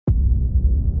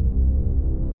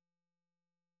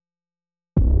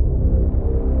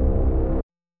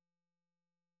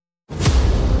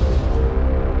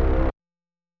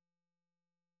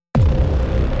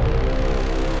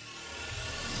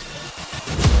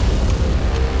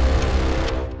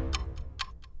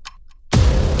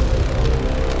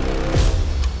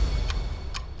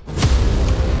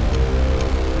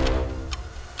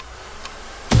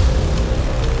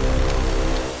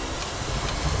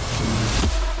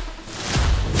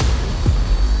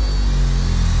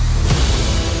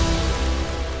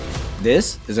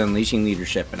This is Unleashing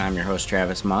Leadership, and I'm your host,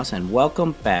 Travis Moss, and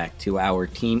welcome back to our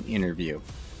team interview.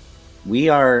 We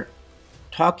are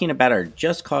talking about our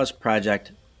Just Cause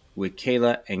project with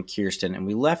Kayla and Kirsten, and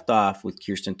we left off with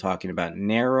Kirsten talking about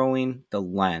narrowing the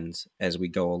lens as we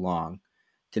go along.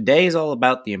 Today is all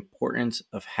about the importance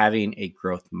of having a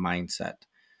growth mindset.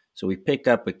 So we pick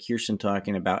up with Kirsten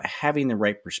talking about having the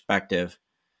right perspective.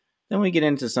 Then we get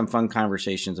into some fun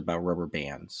conversations about rubber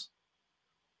bands,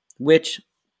 which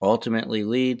ultimately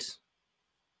leads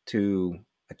to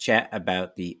a chat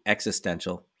about the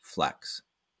existential flex.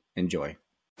 Enjoy.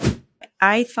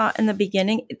 I thought in the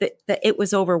beginning that it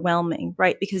was overwhelming,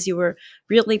 right? Because you were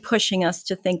really pushing us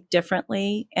to think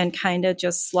differently and kind of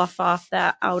just slough off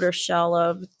that outer shell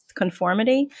of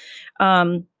conformity.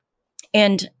 And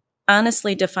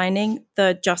honestly, defining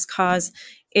the just cause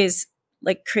is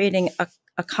like creating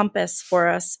a compass for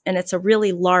us. And it's a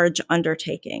really large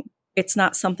undertaking. It's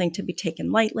not something to be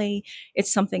taken lightly.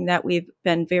 It's something that we've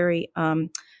been very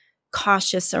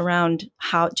cautious around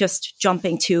how just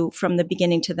jumping to from the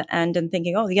beginning to the end and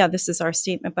thinking, oh yeah, this is our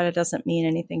statement, but it doesn't mean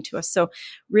anything to us. So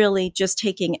really just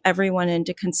taking everyone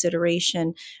into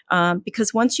consideration,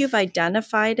 because once you've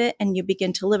identified it and you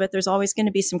begin to live it, there's always going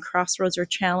to be some crossroads or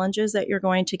challenges that you're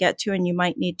going to get to and you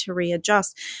might need to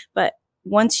readjust. But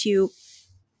once you've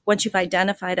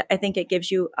identified it, I think it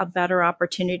gives you a better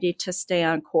opportunity to stay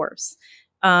on course.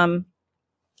 But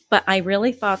I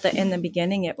really thought that in the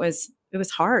beginning it was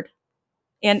hard.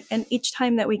 And each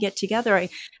time that we get together,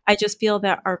 I just feel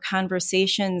that our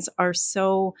conversations are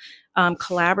so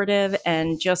collaborative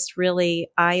and just really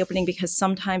eye-opening, because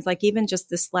sometimes, like even just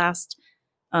this last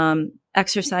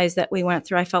exercise that we went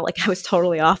through, I felt like I was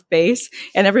totally off base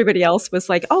and everybody else was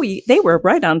like, oh, they were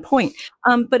right on point.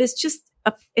 But it's just,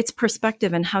 it's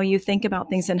perspective and how you think about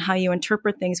things and how you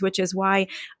interpret things, which is why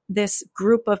this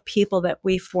group of people that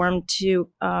we formed to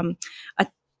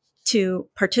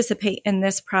participate in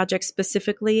this project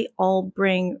specifically all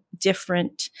bring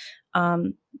different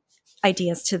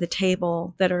ideas to the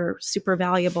table that are super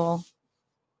valuable.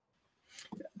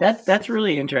 That's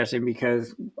really interesting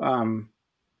because I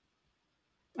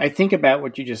think about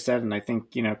what you just said, and I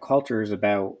think, culture is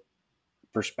about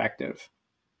perspective.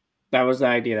 That was the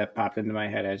idea that popped into my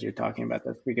head as you're talking about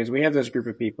this, because we have this group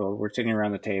of people, we're sitting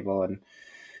around the table, and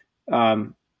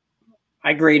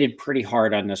I graded pretty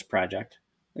hard on this project.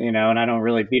 And I don't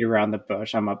really beat around the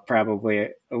bush. I'm probably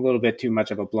a little bit too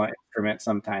much of a blunt instrument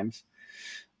sometimes.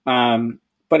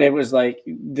 But it was like,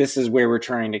 this is where we're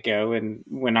trying to go. And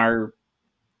when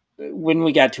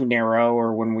we got too narrow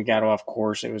or when we got off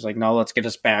course, it was like, no, let's get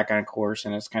us back on course.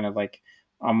 And it's kind of like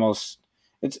almost,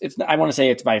 it's I want to say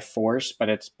it's by force, but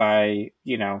it's by,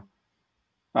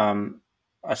 a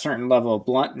certain level of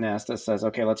bluntness that says,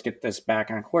 okay, let's get this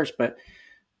back on course. But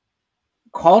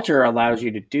culture allows you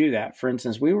to do that. For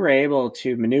instance, we were able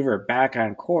to maneuver back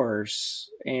on course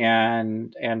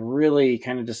and really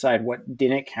kind of decide what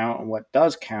didn't count and what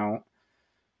does count,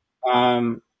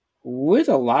 with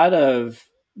a lot of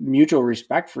mutual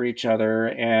respect for each other,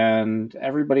 and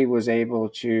everybody was able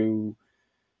to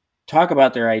talk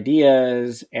about their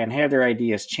ideas and have their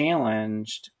ideas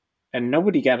challenged, and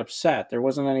nobody got upset. There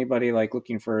wasn't anybody like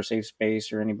looking for a safe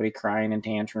space or anybody crying and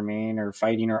tantruming or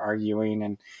fighting or arguing.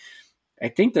 And I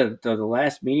think that the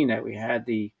last meeting that we had,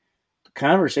 the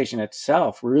conversation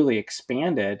itself really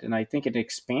expanded. And I think it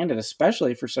expanded,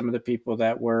 especially for some of the people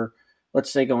that were,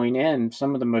 let's say, going in,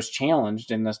 some of the most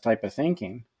challenged in this type of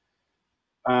thinking.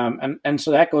 And so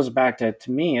that goes back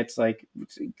to me, it's like,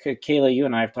 Kayla, you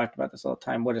and I have talked about this all the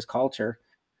time. What is culture?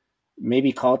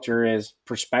 Maybe culture is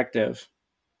perspective,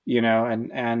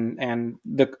 and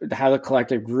how the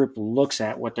collective group looks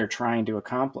at what they're trying to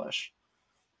accomplish.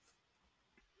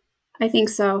 I think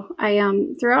so. I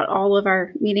throughout all of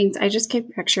our meetings, I just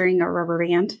kept picturing a rubber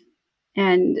band.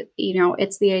 And,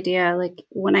 it's the idea, like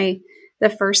the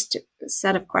first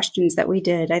set of questions that we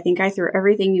did, I think I threw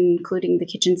everything, including the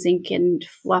kitchen sink and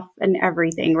fluff and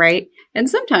everything, right? And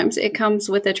sometimes it comes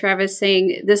with a Travis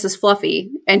saying, this is fluffy,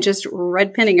 and just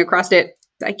red pinning across it.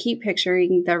 I keep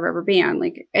picturing the rubber band.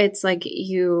 Like, it's like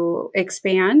you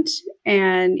expand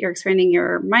and you're expanding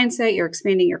your mindset, you're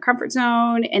expanding your comfort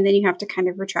zone, and then you have to kind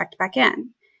of retract back in.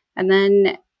 And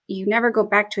then you never go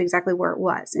back to exactly where it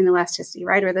was in elasticity,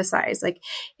 right? Or the size. Like,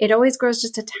 it always grows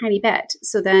just a tiny bit.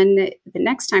 So then the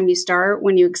next time you start,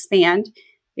 when you expand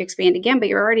again, but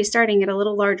you're already starting at a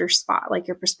little larger spot. Like,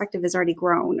 your perspective has already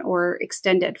grown or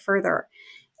extended further.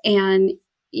 And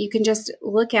you can just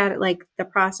look at it like the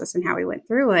process and how we went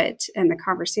through it and the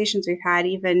conversations we've had,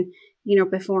 even,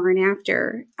 before and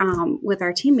after, with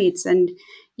our teammates. And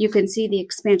you can see the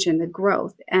expansion, the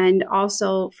growth. And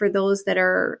also for those that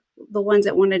are the ones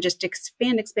that want to just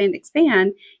expand,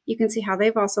 you can see how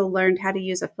they've also learned how to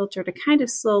use a filter to kind of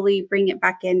slowly bring it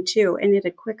back in too, and at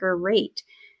a quicker rate,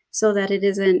 so that it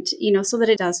isn't, so that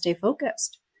it does stay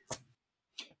focused.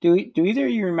 Do either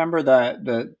of you remember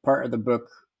the part of the book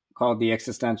called The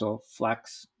Existential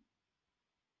Flex?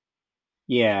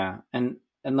 Yeah. And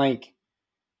like,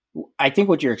 I think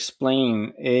what you're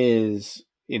explaining is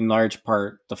in large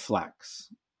part the flex.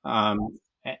 And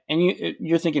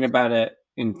you're thinking about it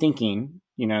in thinking,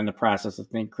 in the process of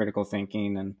critical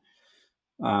thinking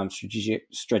and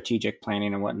strategic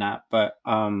planning and whatnot. But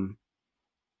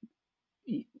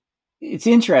it's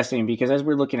interesting because as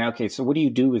we're looking at, okay, so what do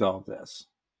you do with all of this?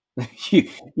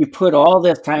 you put all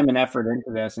this time and effort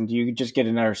into this, and do you just get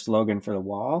another slogan for the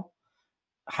wall?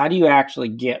 How do you actually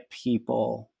get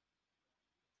people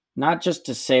not just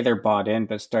to say they're bought in,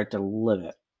 but start to live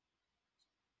it?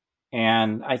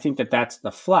 And I think that's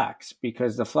the flex,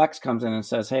 because the flex comes in and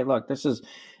says, hey, look, this is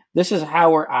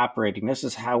how we're operating. This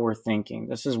is how we're thinking.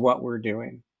 This is what we're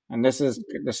doing. And this is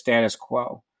the status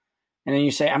quo. And then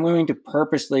you say, I'm going to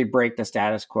purposely break the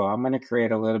status quo. I'm going to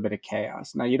create a little bit of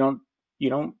chaos. Now, you don't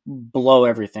blow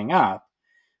everything up,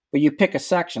 but you pick a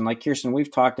section. Like Kirsten,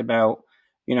 we've talked about,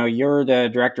 you're the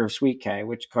director of SweetK,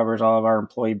 which covers all of our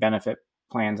employee benefit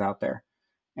plans out there.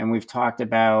 And we've talked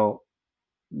about,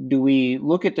 do we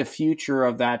look at the future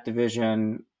of that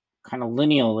division kind of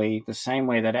linearly, the same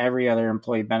way that every other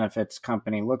employee benefits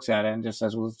company looks at it and just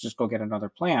says, well, let's just go get another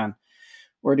plan?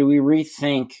 Or do we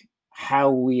rethink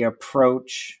how we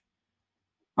approach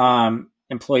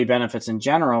employee benefits in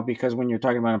general? Because when you're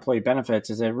talking about employee benefits,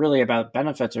 is it really about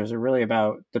benefits, or is it really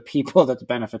about the people that the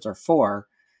benefits are for?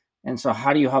 And so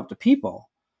how do you help the people?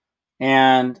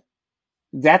 And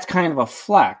that's kind of a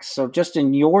flex. So just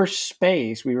in your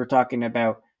space, we were talking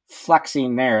about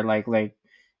flexing there. Like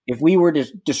if we were to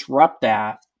disrupt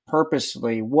that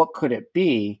purposely, what could it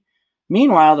be?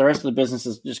 Meanwhile, the rest of the business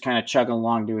is just kind of chugging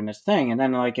along doing this thing. And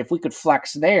then if we could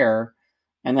flex there,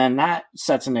 and then that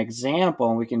sets an example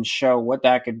and we can show what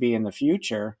that could be in the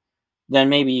future, then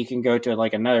maybe you can go to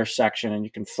another section and you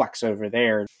can flex over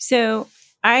there. So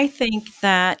I think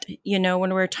that,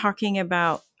 when we're talking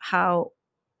about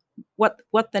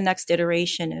what the next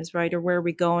iteration is, right? Or where are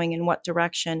we going in what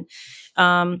direction?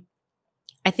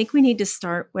 I think we need to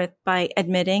start by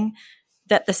admitting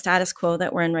that the status quo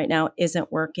that we're in right now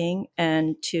isn't working.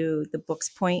 And to the book's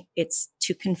point, it's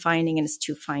too confining and it's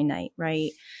too finite,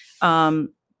 right?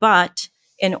 But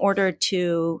in order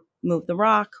to move the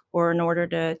rock, or in order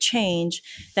to change,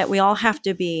 that we all have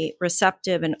to be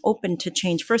receptive and open to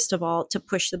change, first of all, to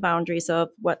push the boundaries of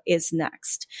what is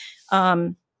next.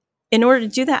 In order to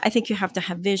do that, I think you have to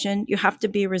have vision. You have to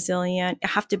be resilient. You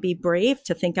have to be brave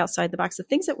to think outside the box. The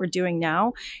things that we're doing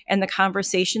now and the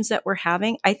conversations that we're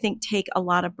having, I think take a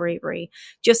lot of bravery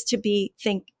just to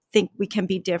think we can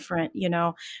be different,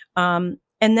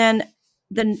 and then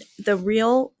the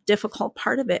real difficult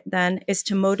part of it then is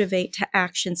to motivate to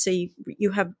action. So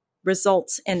you have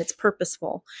results and it's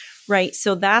purposeful, right?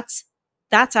 So that's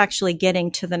actually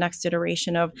getting to the next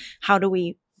iteration of how do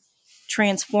we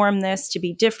transform this to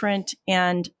be different,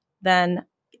 and then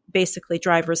basically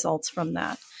drive results from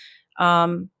that.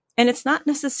 And it's not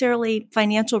necessarily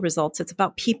financial results. It's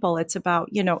about people. It's about,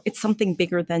 it's something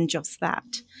bigger than just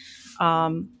that.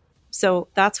 So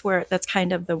that's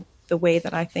kind of the way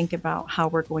that I think about how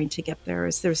we're going to get there.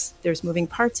 Is there's moving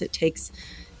parts. It takes,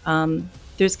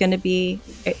 there's going to be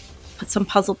some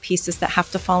puzzle pieces that have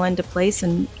to fall into place,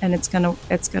 and it's going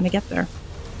to get there.